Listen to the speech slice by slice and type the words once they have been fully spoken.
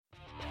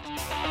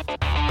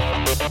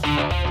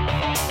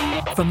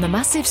From the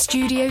massive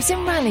studios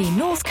in Raleigh,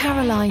 North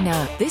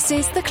Carolina, this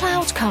is the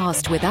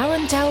Cloudcast with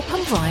Aaron Delp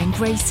and Brian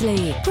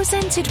Gracely,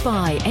 presented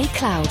by A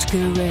Cloud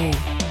Guru,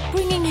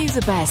 bringing you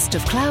the best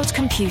of cloud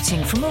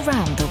computing from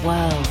around the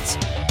world.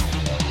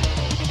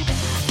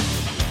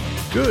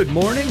 Good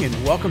morning and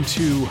welcome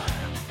to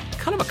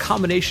kind of a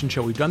combination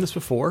show. We've done this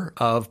before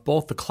of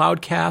both the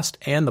Cloudcast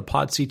and the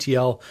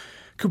PodCTL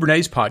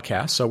Kubernetes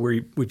podcast. So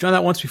we've done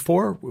that once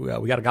before.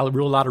 We got a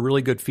lot of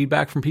really good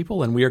feedback from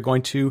people, and we are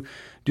going to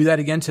do that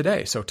again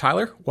today. So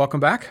Tyler, welcome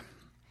back.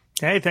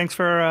 Hey, thanks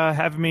for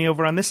having me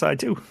over on this side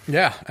too.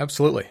 Yeah,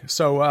 absolutely.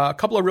 So a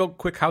couple of real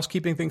quick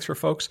housekeeping things for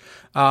folks.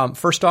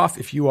 First off,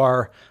 if you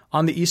are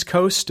on the East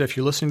Coast, if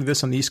you're listening to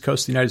this on the East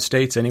Coast of the United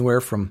States,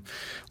 anywhere from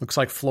looks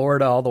like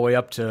Florida all the way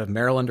up to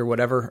Maryland or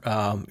whatever,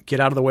 get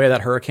out of the way of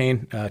that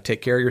hurricane.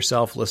 Take care of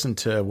yourself. Listen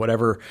to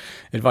whatever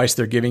advice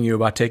they're giving you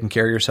about taking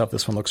care of yourself.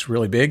 This one looks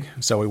really big,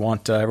 so we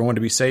want everyone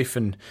to be safe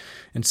and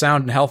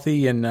sound and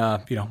healthy, and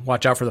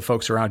watch out for the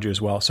folks around you as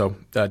well. So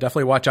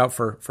definitely watch out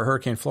for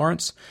Hurricane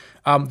Florence.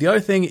 The other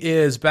thing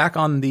is, back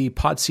on the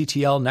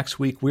PodCTL next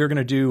week, we're going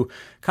to do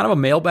kind of a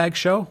mailbag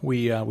show.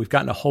 We've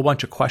gotten a whole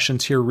bunch of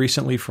questions here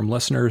recently from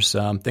listeners,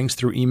 things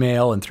through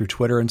email and through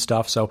Twitter and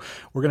stuff. So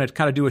we're going to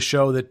kind of do a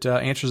show that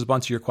answers a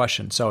bunch of your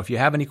questions. So if you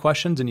have any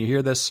questions and you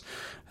hear this,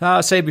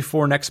 say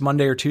before next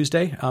Monday or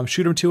Tuesday,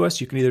 shoot them to us.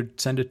 You can either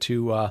send it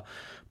to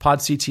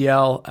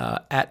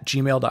podctl at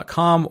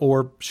gmail.com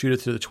or shoot it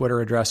to the Twitter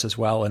address as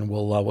well, and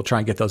we'll try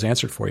and get those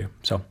answered for you.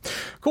 So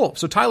cool.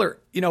 So Tyler,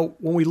 when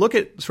we look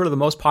at sort of the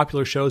most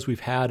popular shows we've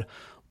had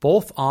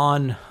both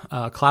on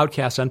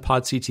Cloudcast and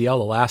PodCTL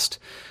the last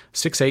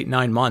 6, 8,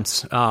 9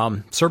 months,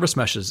 service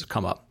meshes have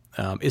come up.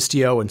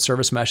 Istio and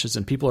service meshes,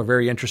 and people are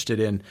very interested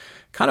in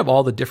kind of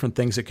all the different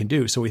things it can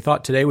do. So we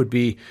thought today would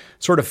be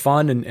sort of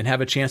fun and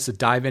have a chance to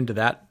dive into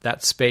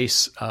that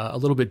space a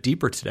little bit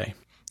deeper today.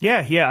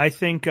 Yeah. I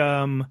think,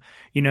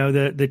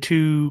 the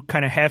two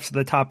kind of halves of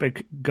the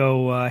topic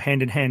go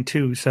hand in hand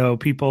too. So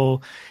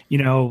people,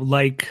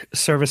 like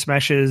service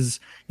meshes,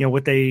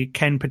 what they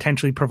can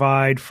potentially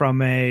provide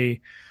from a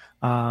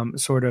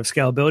sort of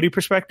scalability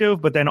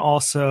perspective, but then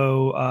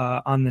also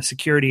on the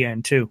security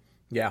end too.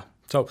 Yeah.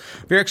 So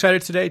very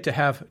excited today to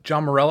have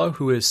John Morello,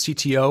 who is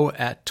CTO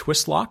at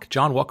Twistlock.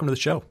 John, welcome to the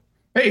show.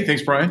 Hey,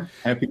 thanks, Brian.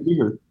 Happy to be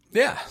here.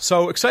 Yeah.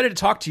 So excited to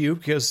talk to you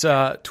because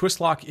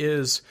Twistlock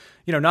is,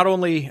 not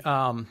only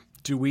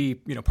do we,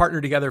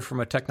 partner together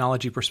from a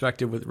technology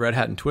perspective with Red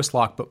Hat and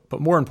Twistlock,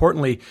 but more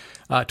importantly,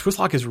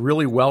 Twistlock is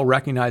really well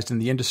recognized in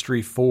the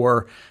industry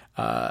for,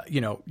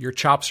 your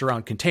chops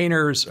around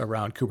containers,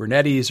 around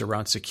Kubernetes,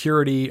 around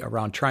security,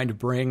 around trying to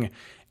bring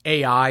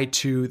AI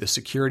to the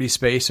security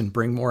space and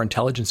bring more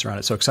intelligence around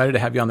it. So excited to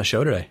have you on the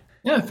show today.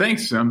 Yeah,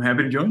 thanks. I'm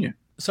happy to join you.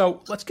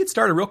 So let's get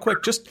started real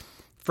quick. Just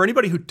for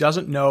anybody who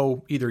doesn't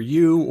know either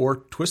you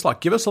or Twistlock,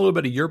 give us a little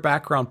bit of your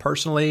background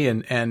personally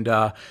and kind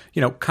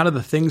of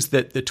the things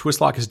that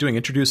Twistlock is doing.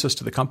 Introduce us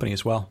to the company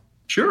as well.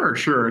 Sure.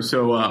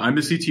 So I'm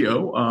the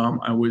CTO.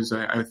 I was,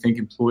 I think,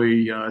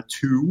 employee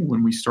 2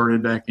 when we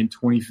started back in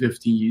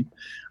 2015.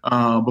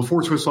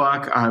 Before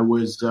Twistlock, I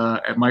was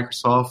at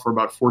Microsoft for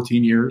about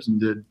 14 years and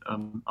did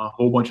a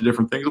whole bunch of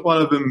different things, a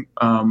lot of them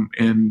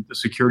in the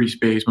security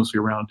space, mostly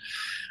around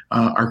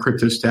our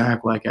crypto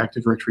stack, like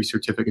Active Directory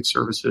certificate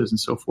services and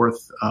so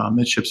forth,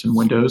 that ships in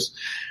Windows.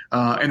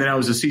 And then I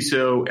was a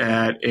CISO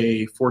at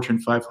a Fortune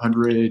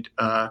 500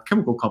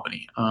 chemical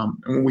company. And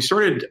when we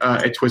started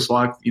at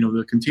Twistlock,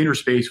 the container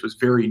space was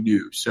very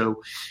new.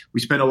 So we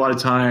spent a lot of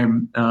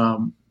time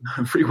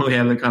frequently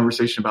having a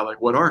conversation about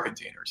what are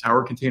containers? How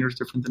are containers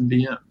different than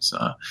VMs?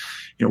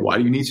 Why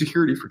do you need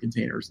security for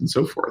containers and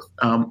so forth?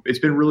 It's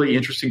been really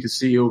interesting to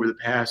see over the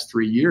past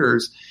 3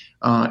 years,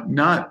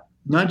 not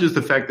just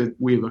the fact that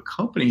we as a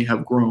company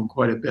have grown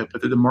quite a bit,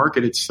 but that the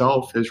market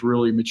itself has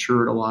really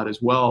matured a lot as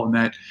well. And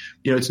that,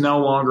 it's no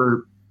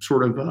longer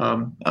sort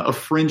of a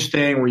fringe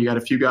thing where you got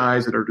a few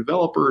guys that are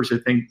developers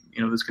that think,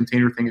 this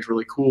container thing is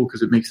really cool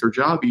because it makes their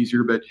job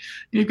easier. But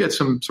you've got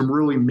some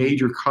really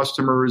major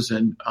customers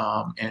and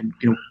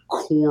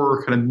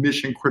core kind of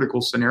mission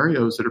critical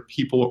scenarios that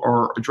people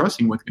are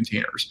addressing with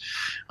containers.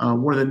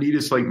 One of the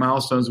neatest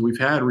milestones that we've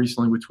had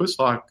recently with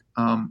Twistlock,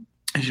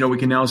 as we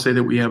can now say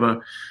that we have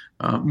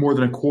more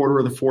than a quarter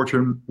of the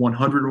Fortune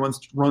 100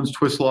 runs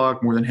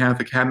Twistlock. More than half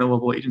the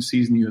cabinet-level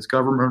agencies in the U.S.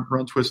 government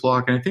run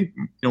Twistlock. And I think,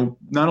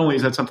 not only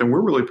is that something we're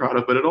really proud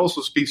of, but it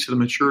also speaks to the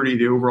maturity of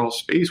the overall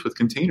space with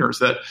containers.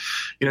 That,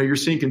 you're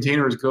seeing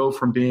containers go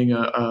from being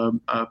a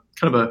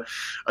kind of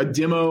a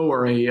demo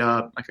or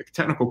a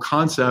technical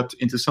concept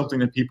into something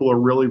that people are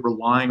really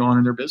relying on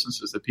in their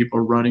businesses, that people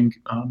are running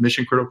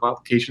mission-critical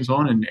applications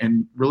on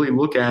and really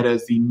look at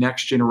as the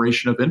next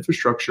generation of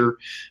infrastructure,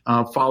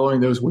 following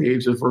those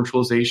waves of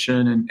virtualization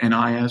and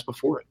IaaS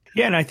before it.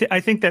 Yeah, and I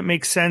think that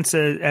makes sense,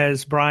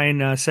 as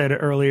Brian said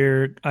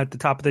earlier at the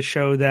top of the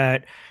show,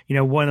 that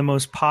one of the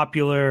most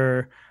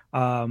popular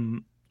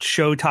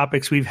show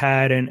topics we've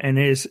had, and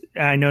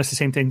I know it's the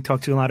same thing.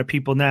 Talk to a lot of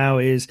people now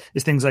is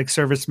things like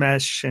service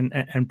mesh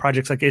and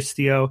projects like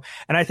Istio,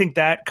 and I think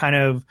that kind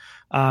of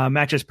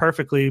matches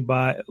perfectly.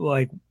 But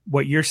like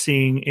what you're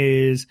seeing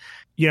is,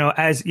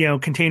 as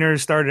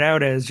containers started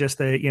out as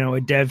just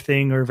a dev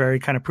thing or very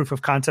kind of proof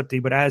of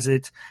concepty, but as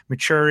it's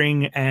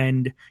maturing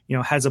and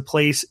has a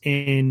place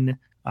in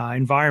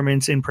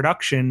environments in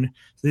production,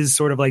 this is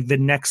sort of like the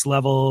next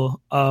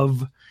level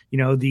of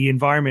the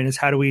environment is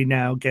how do we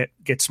now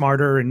get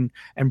smarter and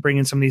bring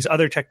in some of these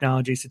other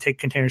technologies to take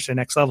containers to the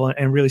next level, and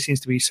it really seems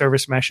to be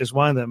service mesh is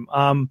one of them.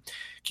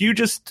 Can you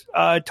just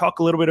talk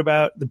a little bit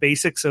about the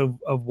basics of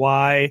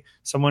why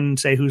someone,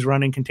 say, who's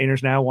running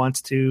containers now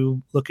wants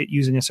to look at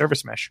using a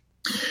service mesh?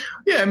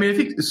 Yeah, I mean, I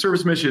think the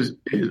service mesh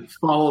it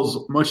follows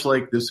much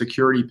like the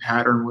security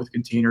pattern with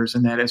containers,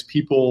 in that as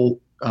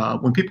people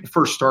when people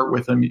first start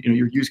with them,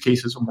 your use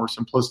cases are more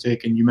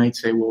simplistic, and you might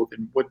say, well,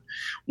 then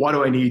why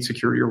do I need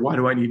security, or why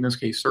do I need, in this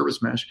case,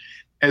 service mesh?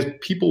 As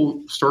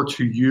people start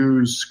to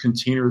use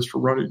containers for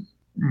running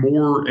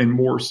more and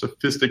more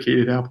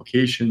sophisticated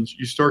applications,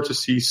 you start to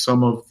see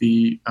some of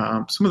the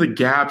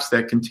gaps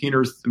that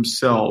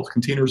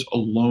containers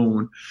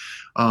alone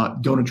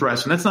don't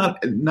address, and that's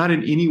not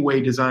in any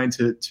way designed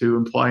to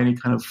imply any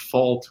kind of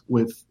fault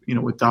with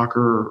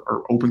Docker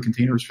or open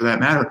containers for that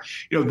matter.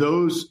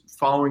 Those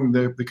following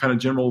the kind of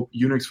general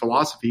Unix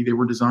philosophy, they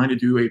were designed to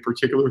do a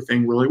particular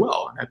thing really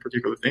well, and that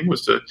particular thing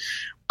was to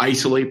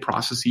isolate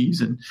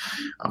processes and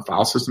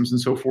file systems and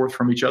so forth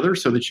from each other,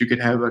 so that you could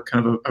have a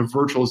kind of a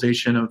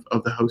virtualization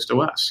of the host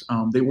OS.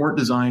 They weren't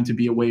designed to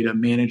be a way to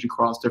manage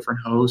across different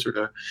hosts or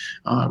to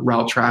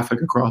route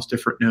traffic across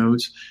different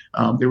nodes.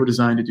 They were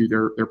designed to do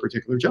their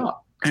particular job.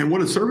 And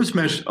what a service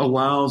mesh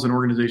allows an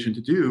organization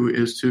to do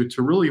is to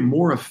really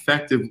more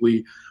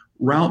effectively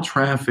route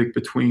traffic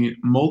between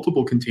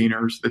multiple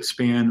containers that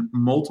span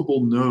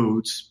multiple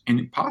nodes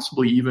and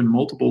possibly even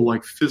multiple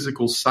like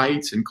physical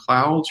sites and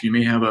clouds. You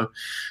may have a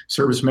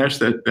service mesh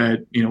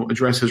that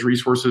addresses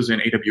resources in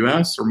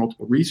AWS or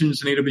multiple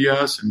regions in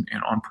AWS and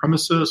on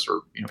premises,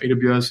 or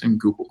AWS and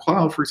Google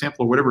Cloud, for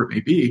example, or whatever it may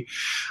be.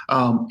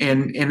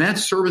 And that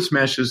service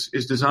mesh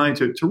is designed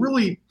to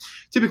really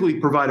typically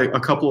provide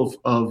a couple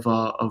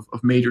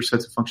of major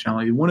sets of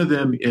functionality. One of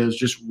them is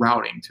just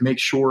routing, to make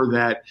sure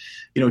that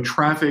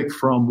traffic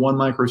from one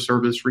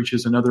microservice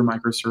reaches another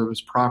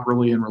microservice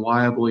properly and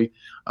reliably,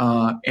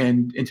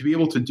 and to be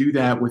able to do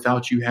that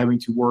without you having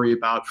to worry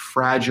about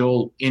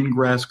fragile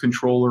ingress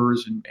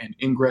controllers and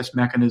ingress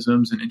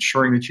mechanisms, and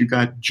ensuring that you've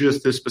got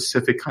just this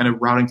specific kind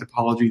of routing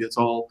topology that's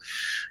all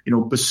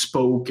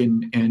bespoke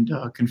and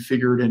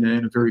configured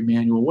in a very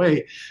manual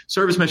way.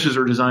 Service meshes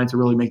are designed to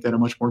really make that a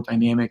much more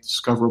dynamic,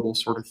 discoverable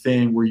sort of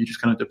thing, where you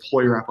just kind of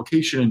deploy your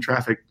application and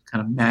traffic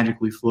kind of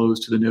magically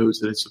flows to the nodes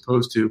that it's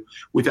supposed to,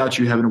 without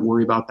you having to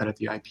worry about that at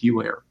the IP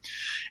layer.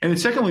 And then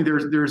secondly,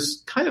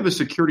 there's kind of a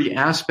security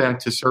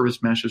aspect to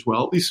service mesh as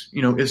well. At least,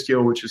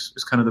 Istio, which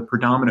is kind of the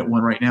predominant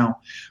one right now,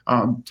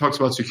 talks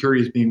about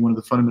security as being one of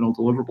the fundamental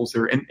deliverables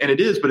there. And it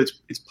is, but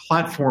it's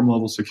platform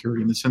level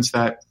security, in the sense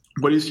that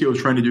what Istio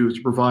is trying to do is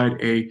to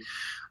provide an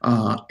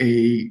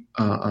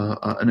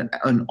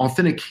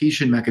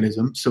authentication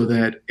mechanism, so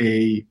that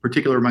a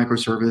particular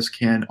microservice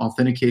can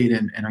authenticate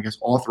and I guess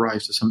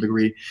authorize to some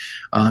degree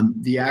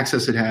the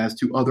access it has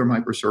to other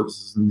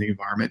microservices in the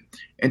environment,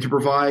 and to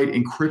provide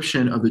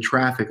encryption of the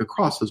traffic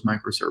across those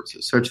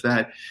microservices, such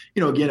that,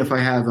 again, if I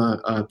have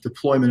a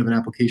deployment of an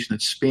application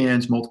that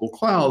spans multiple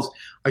clouds,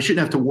 I shouldn't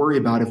have to worry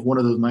about if one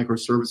of those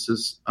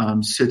microservices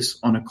sits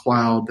on a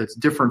cloud that's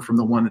different from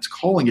the one that's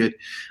calling it,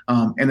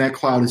 and that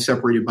cloud is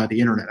separated by the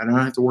internet. I don't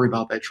have to worry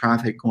about that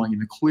traffic going in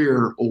the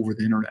clear over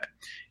the internet.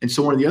 And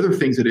so one of the other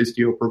things that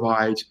Istio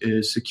provides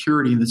is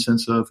security, in the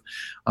sense of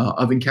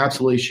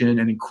encapsulation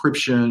and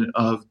encryption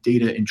of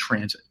data in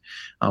transit,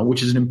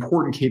 which is an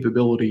important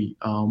capability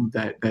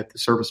that the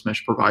service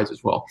mesh provides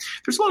as well.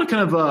 There's a lot of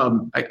kind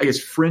of, I guess,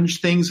 fringe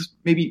things.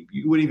 Maybe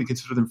you wouldn't even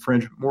consider them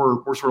fringe,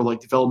 more sort of like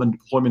development and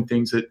deployment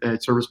things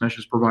that service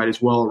meshes provide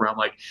as well, around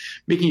like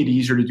making it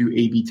easier to do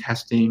A/B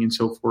testing and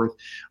so forth.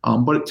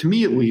 But to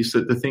me, at least,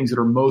 the things that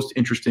are most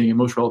interesting and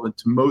most relevant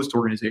to most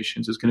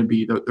organizations is going to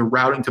be the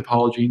routing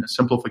topology and the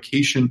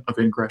simplification of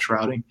ingress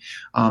routing.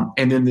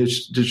 And then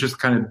there's just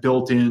kind of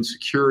built-in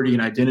security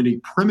and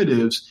identity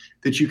primitives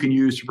that you can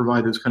use to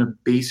provide those kind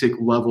of basic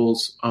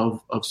levels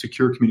of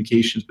secure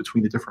communications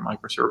between the different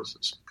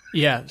microservices.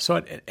 Yeah.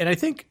 So, and I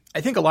think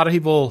a lot of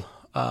people,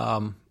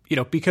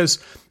 because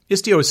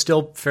Istio is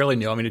still fairly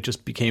new. I mean, it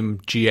just became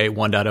GA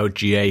 1.0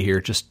 GA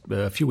here just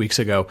a few weeks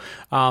ago.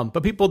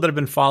 But people that have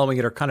been following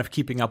it are kind of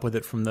keeping up with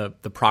it from the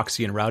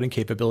proxy and routing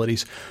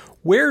capabilities.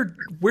 Where,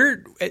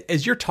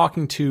 as you're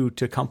talking to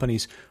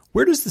companies,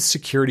 where does the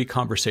security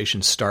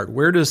conversation start?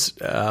 Where does,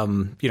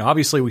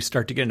 obviously we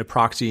start to get into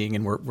proxying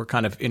and we're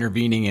kind of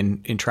intervening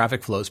in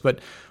traffic flows, but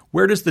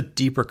where does the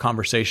deeper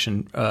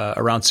conversation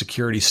around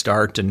security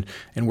start, and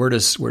where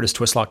does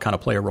Twistlock kind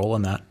of play a role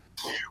in that?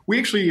 We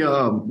actually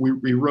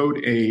we wrote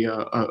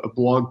a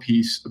blog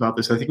piece about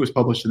this. I think it was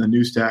published in the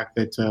News Stack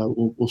that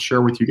we'll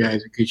share with you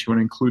guys in case you want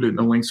to include it in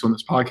the links on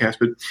this podcast.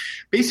 But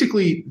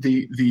basically,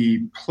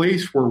 the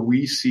place where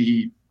we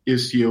see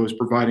Istio is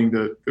providing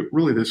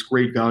really this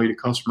great value to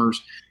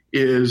customers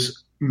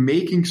is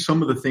making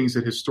some of the things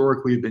that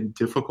historically have been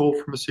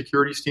difficult from a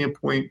security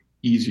standpoint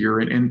easier.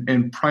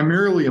 And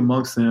primarily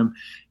amongst them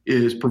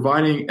is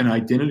providing an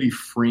identity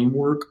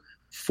framework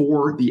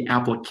for the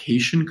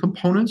application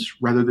components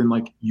rather than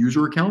like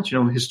user accounts.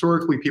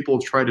 Historically people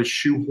have tried to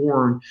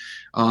shoehorn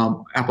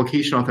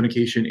application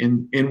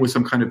authentication in with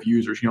some kind of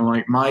users.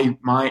 Like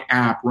my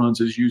app runs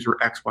as user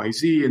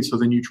XYZ, and so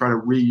then you try to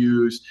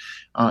reuse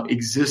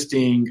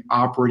existing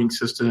operating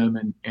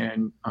system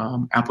and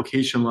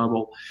application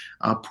level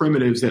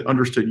primitives that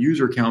understood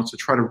user accounts to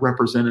try to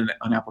represent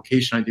an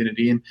application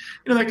identity. And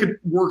that could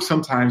work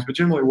sometimes, but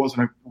generally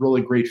wasn't a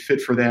really great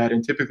fit for that,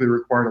 and typically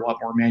required a lot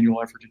more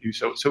manual effort to do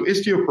so. So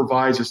Istio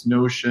provides this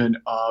notion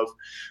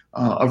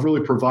of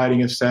really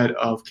providing a set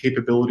of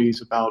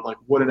capabilities about like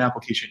what an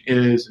application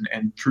is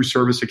and true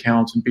service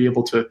accounts, and be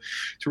able to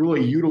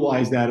really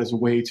utilize that as a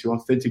way to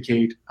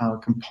authenticate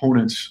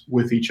components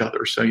with each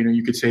other. So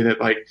you could say that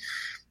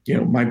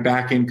my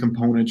back-end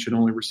component should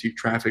only receive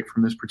traffic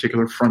from this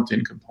particular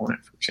front-end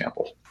component, for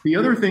example. The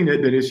other thing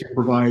that Istio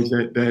provides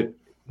that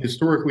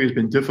historically has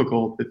been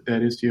difficult that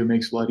Istio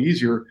makes a lot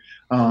easier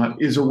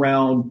is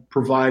around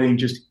providing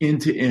just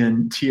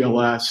end-to-end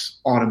TLS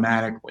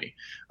automatically.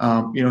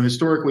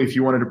 Historically, if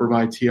you wanted to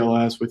provide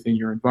TLS within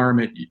your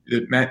environment,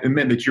 it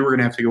meant that you were going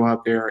to have to go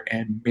out there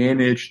and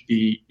manage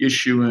the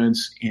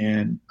issuance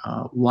and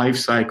life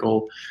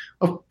cycle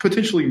of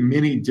potentially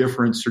many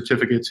different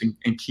certificates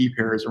and key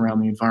pairs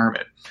around the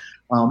environment.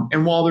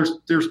 And while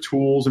there's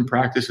tools and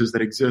practices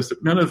that exist,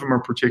 none of them are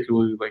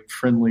particularly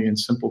friendly and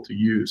simple to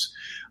use.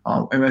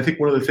 And I think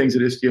one of the things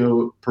that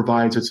Istio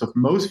provides that's of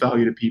most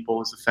value to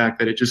people is the fact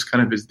that it just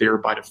kind of is there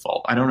by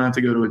default. I don't have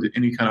to go to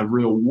any kind of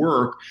real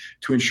work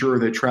to ensure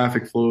that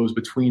traffic flows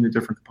between the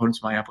different components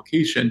of my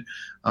application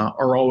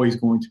are always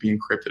going to be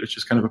encrypted. It's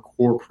just kind of a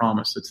core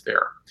promise that's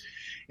there.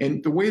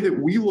 And the way that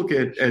we look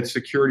at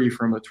security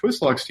from a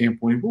Twistlock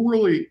standpoint, we're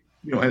really,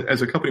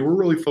 as a company, we're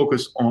really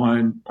focused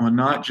on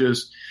not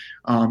just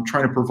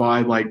trying to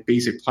provide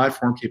basic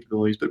platform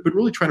capabilities, but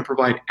really trying to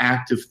provide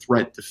active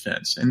threat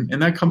defense.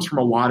 And that comes from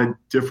a lot of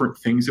different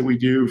things that we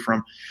do,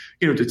 from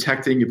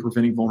detecting and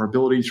preventing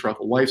vulnerabilities throughout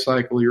the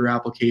lifecycle of your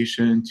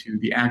application, to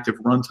the active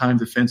runtime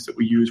defense that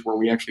we use, where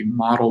we actually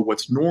model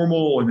what's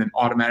normal and then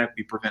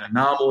automatically prevent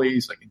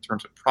anomalies, like in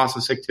terms of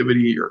process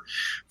activity or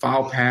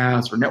file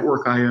paths or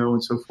network IO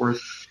and so forth.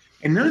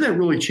 And none of that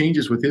really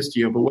changes with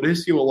Istio, but what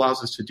Istio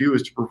allows us to do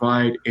is to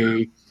provide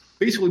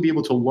basically be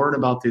able to learn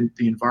about the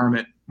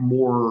environment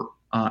more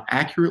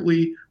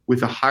accurately,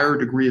 with a higher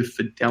degree of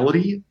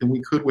fidelity than we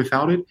could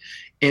without it,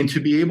 and to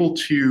be able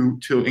to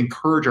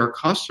encourage our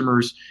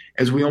customers,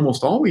 as we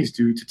almost always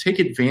do, to take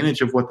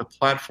advantage of what the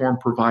platform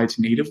provides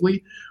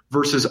natively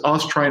versus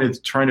us trying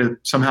to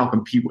somehow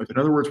compete with it. In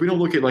other words, we don't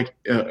look at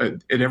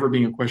it ever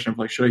being a question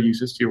of should I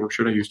use Istio or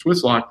should I use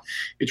Twistlock?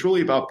 It's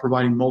really about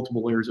providing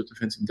multiple layers of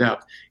defense and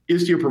depth.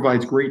 Istio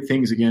provides great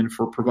things, again,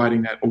 for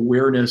providing that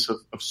awareness of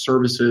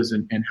services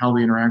and how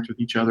they interact with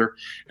each other.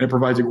 And it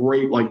provides a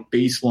great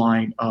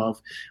baseline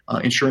of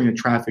ensuring that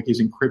traffic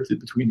is encrypted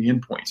between the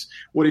endpoints.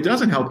 What it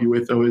doesn't help you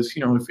with, though, is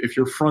if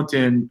your front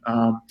end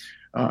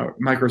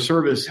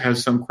microservice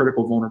has some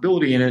critical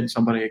vulnerability in it and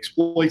somebody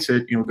exploits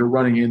it, they're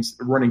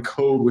running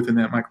code within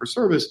that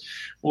microservice.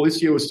 Well,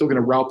 Istio is still going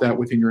to route that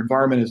within your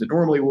environment as it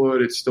normally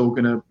would. It's still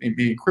going to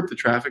encrypt the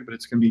traffic, but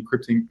it's going to be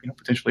encrypting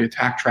potentially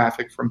attack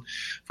traffic from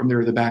there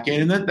to the back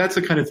end. And that's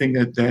the kind of thing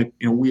that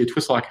we at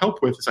Twistlock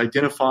help with, is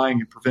identifying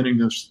and preventing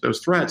those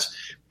threats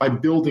by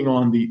building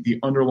on the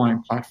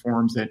underlying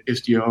platforms that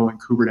Istio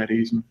and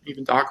Kubernetes and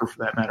even Docker, for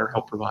that matter,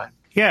 help provide.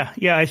 Yeah.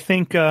 I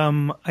think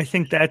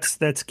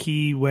that's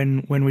key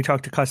when we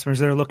talk to customers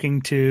that are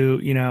looking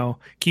to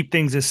keep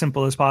things as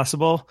simple as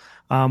possible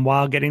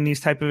while getting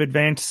these type of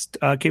advanced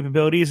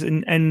capabilities,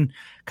 and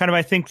kind of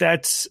I think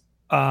that's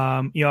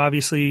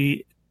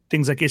obviously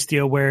things like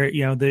Istio, where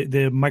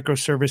the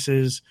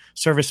microservices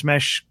service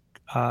mesh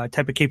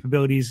type of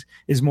capabilities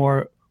is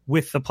more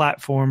with the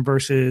platform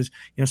versus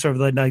sort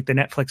of like the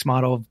Netflix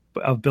model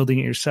of building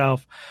it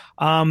yourself.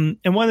 And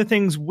one of the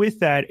things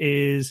with that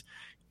is,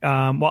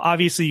 well,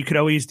 obviously you could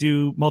always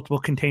do multiple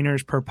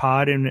containers per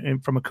pod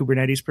and from a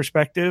Kubernetes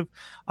perspective,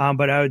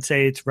 but I would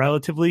say it's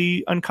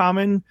relatively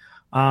uncommon.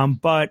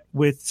 But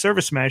with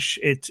service mesh,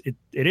 it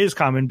is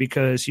common,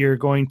 because you're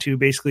going to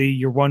basically,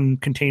 your one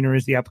container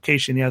is the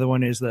application, the other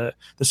one is the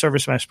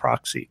service mesh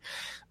proxy.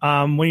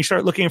 When you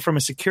start looking from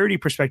a security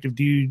perspective,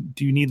 do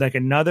you need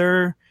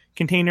another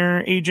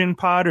container agent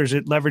pod, or is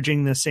it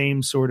leveraging the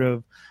same sort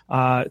of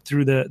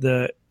through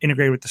the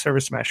integrated with the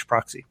service mesh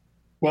proxy?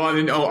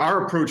 Well,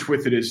 our approach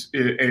with it is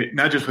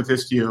not just with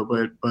Istio,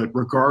 but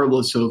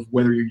regardless of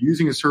whether you're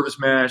using a service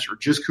mesh or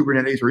just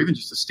Kubernetes or even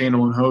just a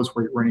standalone host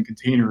where you're running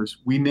containers,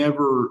 we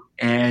never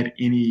add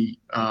any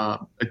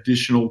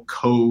additional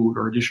code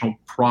or additional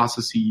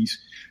processes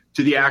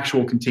to the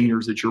actual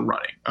containers that you're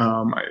running.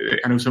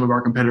 I know some of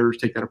our competitors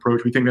take that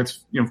approach. We think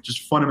that's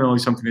just fundamentally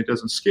something that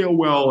doesn't scale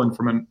well, and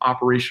from an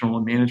operational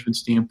and management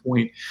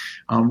standpoint,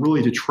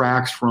 really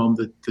detracts from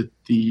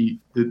the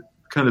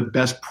kind of the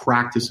best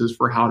practices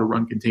for how to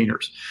run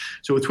containers.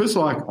 So with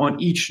Twistlock, on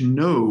each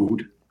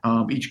node,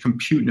 each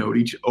compute node,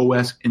 each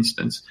OS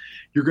instance,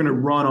 you're going to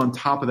run on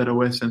top of that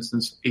OS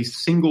instance a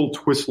single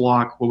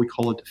Twistlock, what we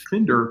call a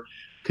Defender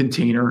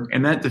container,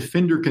 and that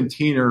Defender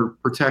container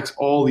protects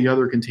all the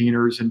other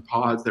containers and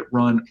pods that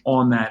run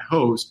on that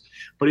host,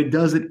 but it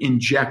doesn't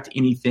inject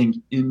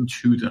anything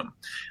into them.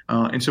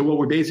 And so what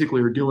we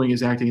basically are doing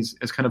is acting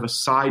as kind of a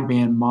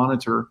sideband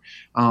monitor.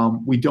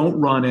 We don't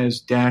run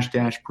as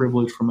 --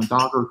 privilege from a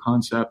Docker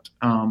concept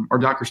or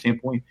Docker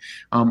standpoint.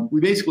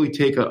 We basically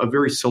take a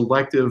very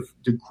selective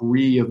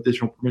degree of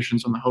additional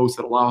permissions on the host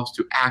that allow us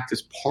to act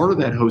as part of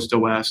that host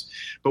OS,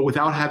 but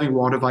without having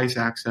raw device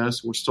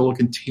access. We're still a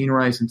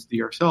containerized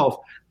entity ourselves.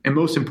 And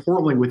most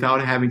importantly,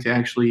 without having to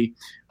actually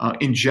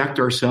inject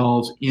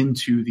ourselves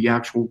into the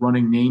actual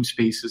running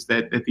namespaces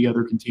that the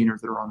other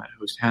containers that are on that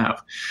host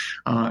have.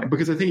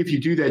 Because I think if you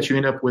do that, you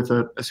end up with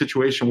a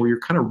situation where you're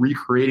kind of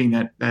recreating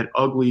that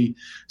ugly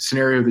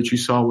scenario that you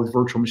saw with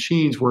virtual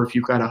machines, where if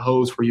you've got a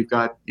host where you've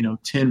got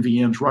 10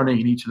 VMs running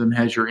and each of them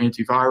has your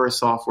antivirus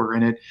software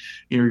in it,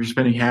 you're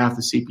spending half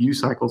the CPU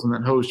cycles on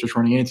that host just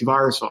running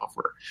antivirus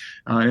software.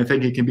 And I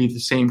think it can be the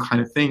same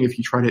kind of thing if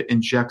you try to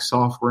inject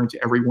software into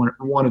every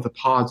one of the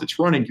pods it's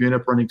running. You end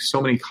up running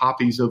so many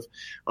copies of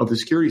the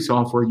security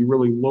software, you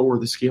really lower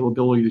the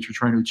scalability that you're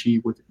trying to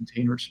achieve with the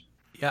containers.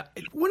 Yeah,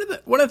 one of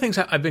the things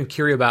I've been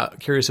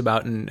curious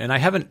about, and I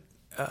haven't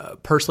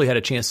personally had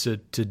a chance to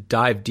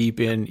dive deep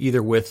in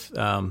either with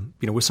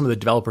with some of the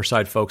developer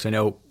side folks. I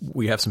know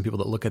we have some people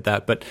that look at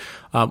that, but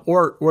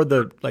or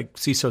the like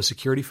CISO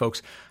security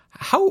folks.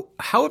 How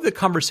have the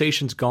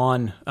conversations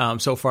gone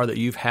so far that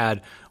you've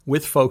had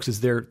with folks as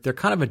they're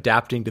kind of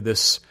adapting to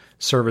this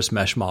service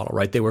mesh model,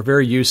 right? They were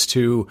very used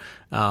to,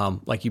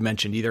 like you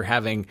mentioned, either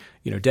having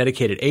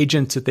dedicated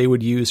agents that they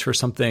would use for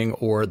something,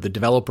 or the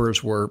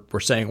developers were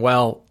saying,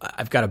 well,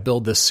 I've got to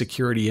build this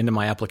security into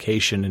my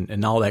application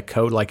and all that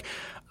code. Like,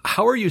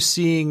 how are you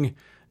seeing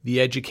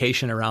the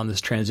education around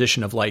this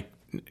transition of like,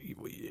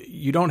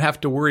 you don't have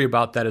to worry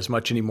about that as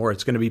much anymore.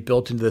 It's going to be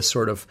built into this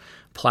sort of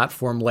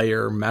platform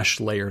layer, mesh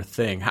layer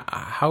thing.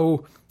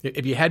 How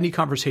have you had any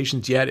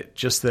conversations yet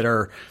just that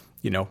are,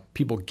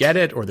 people get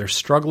it or they're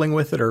struggling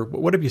with it, or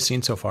what have you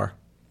seen so far?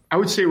 I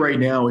would say right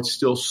now it's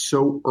still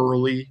so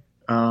early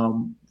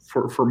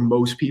for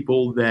most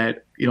people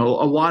that, a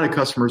lot of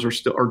customers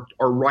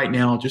are right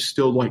now just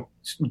still like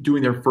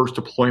doing their first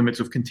deployments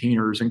of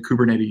containers and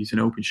Kubernetes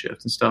and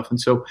OpenShift and stuff. And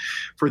so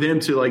for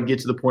them to like get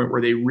to the point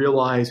where they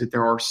realize that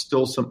there are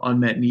still some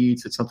unmet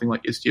needs that something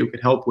like Istio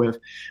could help with,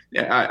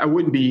 I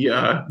wouldn't be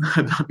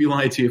not be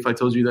lying to you if I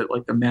told you that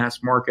like the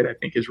mass market, I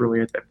think, is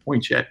really at that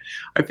point yet.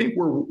 I think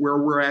where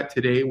we're at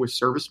today with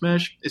service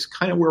mesh is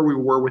kind of where we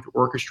were with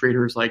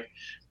orchestrators like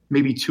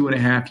maybe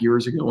 2.5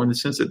 years ago, in the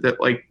sense that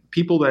like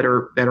people that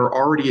are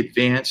already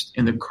advanced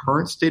in the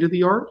current state of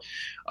the art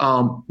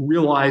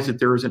realize that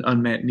there is an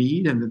unmet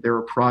need and that there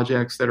are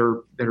projects that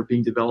are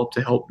being developed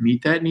to help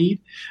meet that need.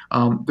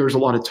 There's a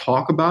lot of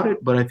talk about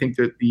it, but I think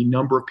that the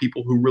number of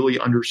people who really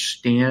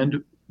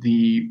understand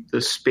the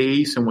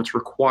space and what's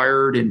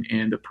required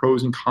and the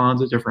pros and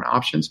cons of different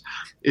options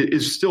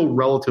is still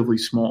relatively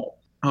small.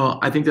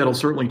 I think that'll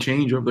certainly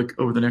change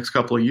over the next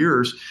couple of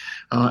years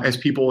as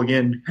people,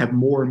 again, have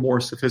more and more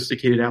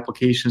sophisticated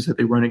applications that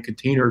they run in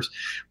containers.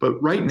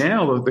 But right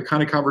now, the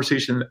kind of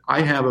conversation that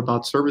I have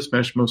about service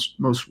mesh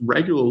most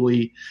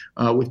regularly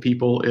with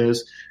people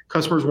is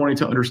customers wanting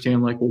to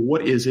understand, like, well,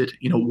 what is it?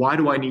 Why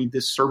do I need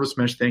this service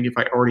mesh thing if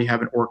I already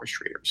have an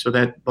orchestrator? So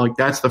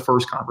that's the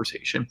first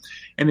conversation.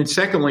 And then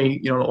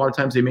secondly, a lot of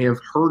times they may have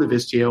heard of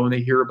Istio and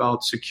they hear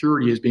about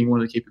security as being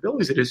one of the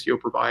capabilities that Istio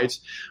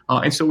provides.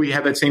 And so we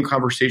have that same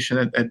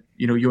conversation that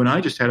you and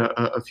I just had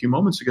a few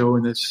moments ago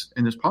in this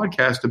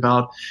podcast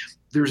about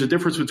there's a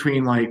difference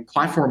between like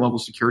platform level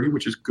security,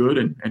 which is good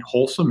and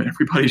wholesome and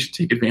everybody should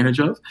take advantage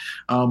of,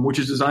 which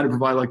is designed to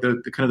provide like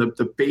the kind of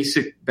the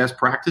basic best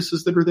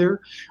practices that are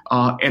there,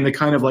 and the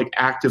kind of like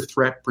active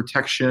threat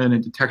protection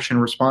and detection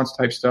and response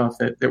type stuff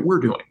that we're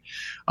doing.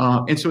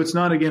 And so it's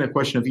not, again, a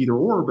question of either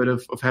or, but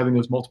of having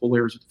those multiple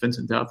layers of defense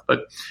and depth.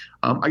 But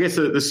I guess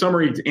the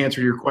summary to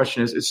answer your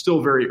question is it's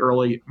still very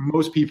early.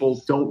 Most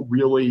people don't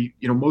really,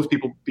 most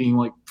people being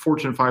like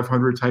Fortune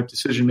 500 type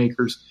decision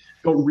makers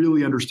don't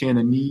really understand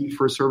the need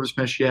for a service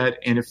mesh yet.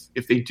 And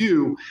if they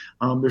do,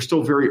 they're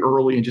still very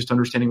early in just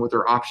understanding what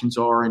their options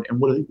are and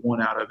what do they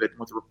want out of it and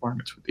what the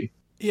requirements would be.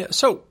 Yeah.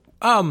 So,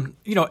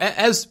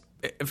 as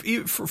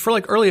for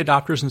like early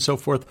adopters and so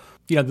forth,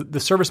 the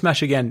service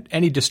mesh, again,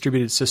 any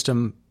distributed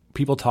system,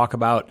 people talk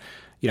about,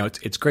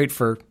 it's great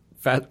for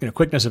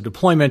quickness of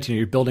deployment.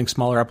 You're building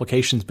smaller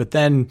applications, but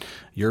then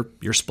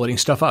you're splitting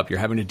stuff up. You're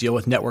having to deal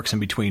with networks in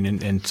between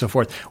and so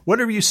forth.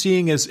 What are you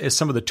seeing as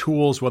some of the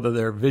tools, whether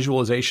they're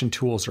visualization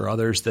tools or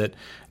others that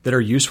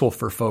are useful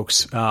for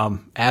folks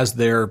as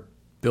they're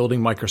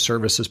building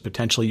microservices,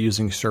 potentially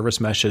using service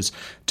meshes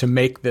to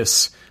make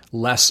this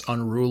less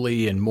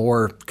unruly and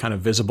more kind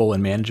of visible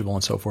and manageable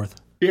and so forth?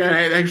 Yeah,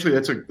 actually,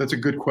 that's a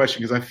good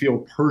question, because I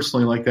feel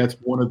personally like that's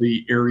one of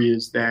the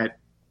areas that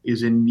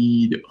is in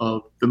need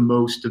of the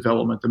most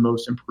development, the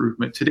most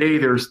improvement. Today,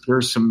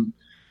 there's some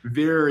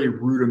very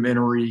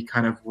rudimentary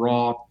kind of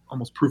raw,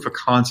 almost proof of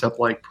concept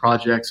like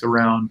projects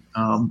around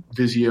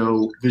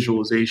Visio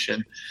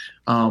visualization,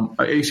 of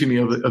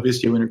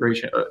Istio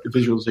integration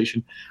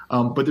visualization.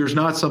 But there's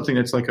not something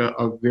that's like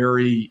a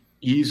very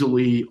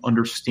easily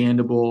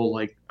understandable,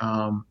 like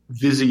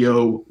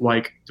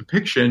Visio-like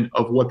depiction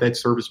of what that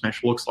service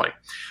mesh looks like.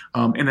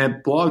 And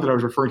that blog that I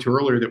was referring to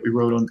earlier that we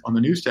wrote on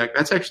the news stack,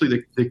 that's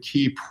actually the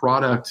key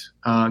product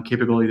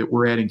capability that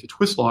we're adding to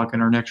Twistlock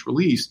in our next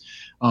release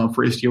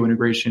for Istio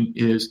integration,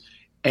 is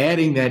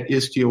adding that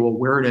Istio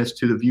awareness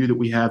to the view that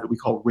we have that we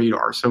call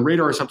Radar. So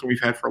Radar is something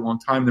we've had for a long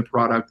time in the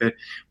product that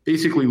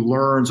basically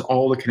learns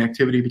all the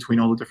connectivity between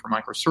all the different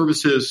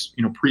microservices.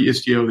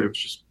 Pre-Istio, there was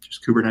just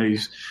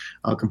Kubernetes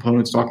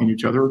components talking to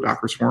each other, or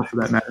Docker Swarm for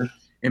that matter,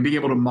 and being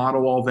able to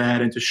model all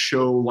that and to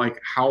show like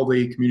how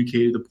they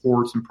communicated the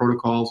ports and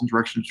protocols and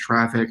directions of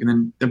traffic,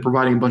 and then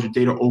providing a bunch of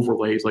data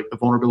overlays like the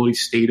vulnerability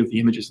state of the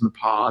images in the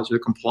pods, or the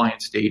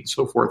compliance state, and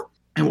so forth.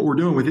 And what we're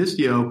doing with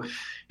Istio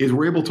is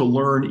we're able to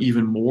learn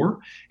even more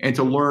and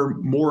to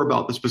learn more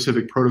about the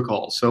specific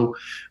protocols. So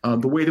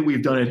the way that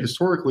we've done it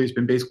historically has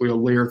been basically a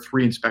layer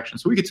 3 inspection.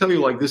 So we could tell you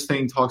like this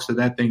thing talks to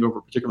that thing over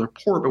a particular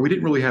port, but we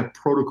didn't really have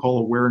protocol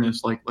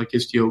awareness like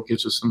Istio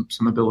gives us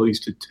some abilities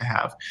to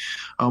have.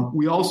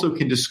 We also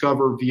can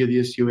discover via the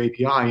Istio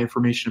API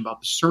information about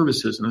the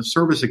services and the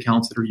service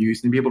accounts that are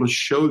used, and be able to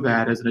show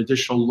that as an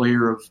additional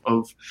layer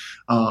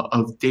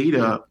of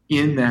data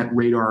in that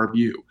Radar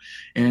view.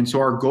 And so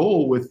our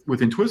goal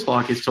within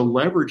Twistlock is to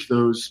leverage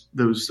those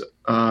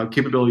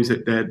capabilities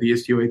that the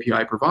Istio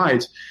API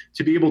provides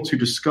to be able to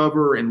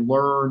discover and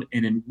learn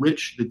and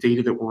enrich the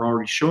data that we're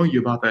already showing you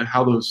about that,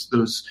 how those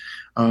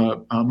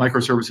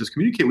microservices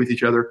communicate with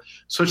each other,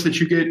 such that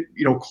you get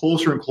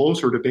closer and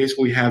closer to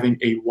basically having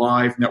a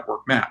live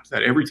network map.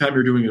 That every time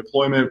you're doing a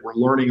deployment, we're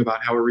learning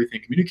about how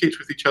everything communicates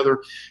with each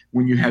other.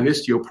 When you have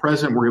Istio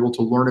present, we're able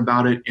to learn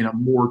about it in a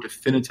more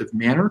definitive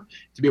manner,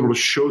 to be able to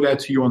show that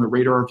to you on the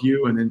Radar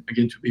view, and then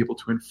again to be able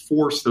to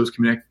enforce those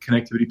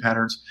connectivity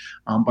patterns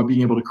by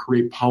being able to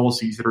create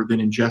policies that are then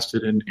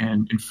ingested and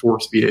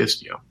enforced via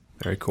Istio.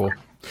 Very cool.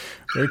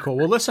 Very cool.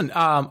 Well, listen,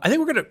 I think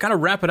we're going to kind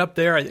of wrap it up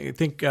there. I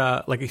think,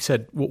 like I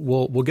said,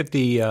 we'll get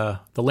the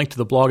link to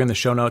the blog in the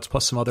show notes,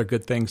 plus some other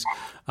good things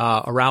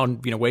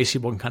around ways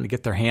people can kind of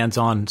get their hands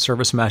on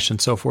service mesh and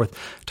so forth.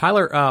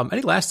 Tyler,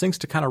 any last things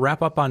to kind of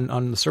wrap up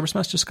on the service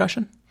mesh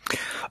discussion?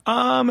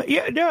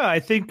 I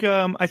think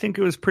it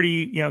was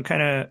pretty,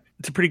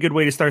 it's a pretty good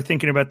way to start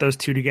thinking about those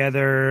two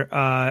together.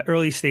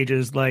 Early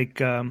stages, like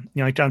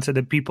John said,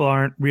 that people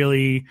aren't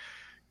really,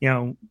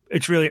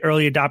 it's really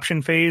early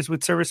adoption phase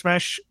with service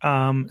mesh.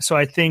 So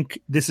I think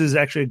this is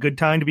actually a good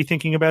time to be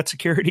thinking about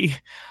security,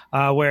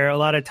 where a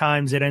lot of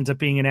times it ends up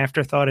being an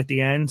afterthought at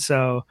the end.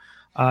 So,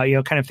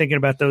 kind of thinking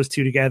about those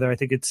two together, I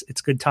think it's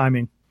good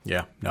timing.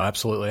 Yeah, no,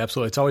 absolutely.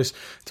 It's always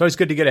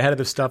good to get ahead of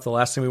this stuff. The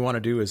last thing we want to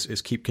do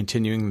is keep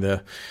continuing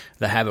the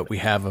habit we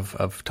have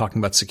of talking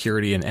about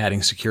security and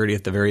adding security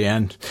at the very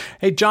end.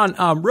 Hey, John,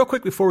 real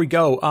quick before we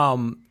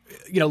go,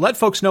 let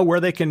folks know where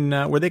they can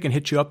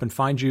hit you up and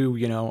find you,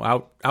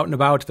 out and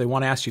about if they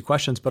want to ask you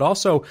questions. But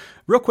also,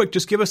 real quick,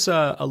 just give us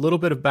a little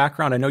bit of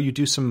background. I know you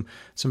do some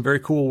very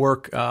cool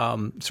work,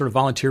 sort of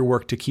volunteer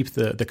work to keep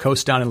the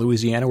coast down in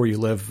Louisiana where you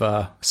live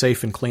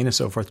safe and clean and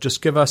so forth.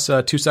 Just give us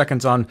 2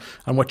 seconds on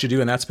what you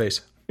do in that space.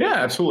 Yeah,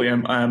 absolutely.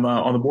 I'm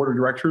on the board of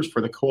directors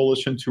for the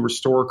Coalition to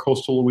Restore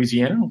Coastal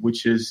Louisiana,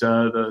 which is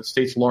the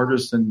state's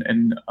largest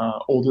and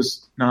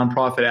oldest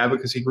nonprofit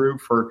advocacy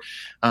group for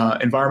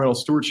environmental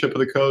stewardship of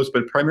the coast,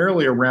 but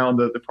primarily around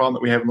the problem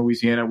that we have in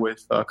Louisiana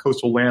with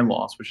coastal land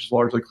loss, which is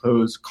largely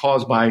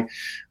caused by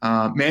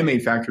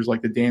man-made factors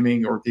like the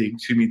damming or the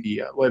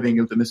leveeing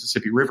of the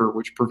Mississippi River,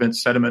 which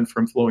prevents sediment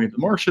from flowing into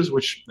marshes,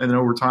 which and then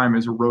over time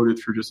is eroded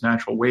through just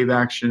natural wave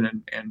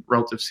action and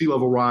relative sea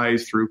level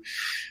rise through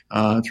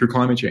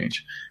climate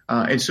change.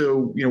 And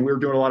so, we're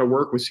doing a lot of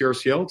work with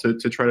CRCL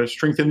to try to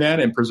strengthen that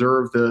and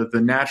preserve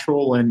the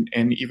natural and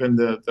even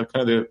the kind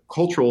of the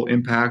cultural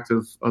impact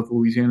of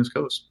Louisiana's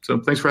coast.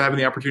 So thanks for having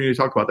the opportunity to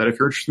talk about that. If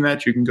you're interested in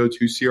that, you can go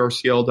to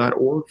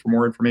crcl.org for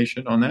more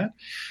information on that.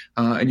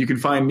 And you can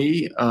find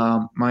me.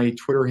 My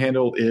Twitter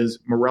handle is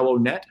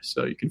MorelloNet.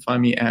 So you can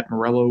find me at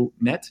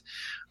MorelloNet.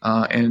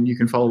 And you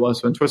can follow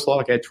us on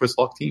Twistlock at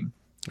TwistlockTeam.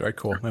 Very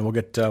cool. And we'll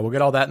get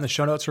all that in the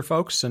show notes for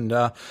folks. And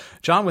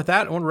John, with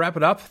that, I want to wrap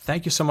it up.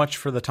 Thank you so much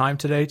for the time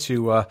today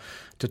to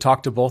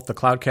talk to both the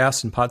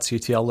Cloudcast and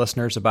PodCTL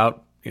listeners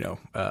about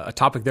a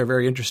topic they're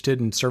very interested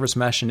in, service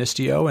mesh and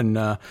Istio.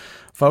 And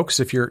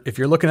folks, if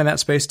you're looking in that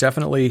space,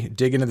 definitely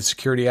dig into the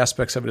security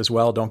aspects of it as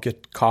well. Don't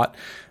get caught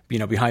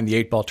behind the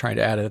 8 ball trying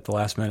to add it at the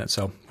last minute.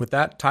 So with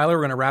that, Tyler,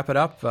 we're going to wrap it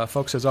up.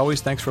 Folks, as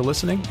always, thanks for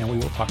listening, and we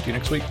will talk to you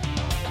next week.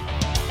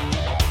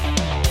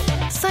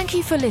 Thank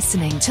you for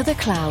listening to the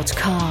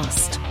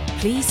Cloudcast.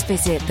 Please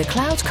visit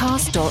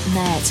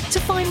thecloudcast.net to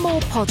find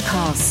more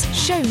podcasts,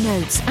 show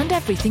notes, and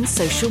everything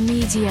social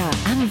media.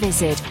 And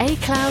visit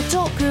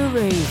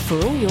acloud.guru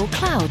for all your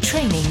cloud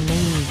training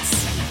needs.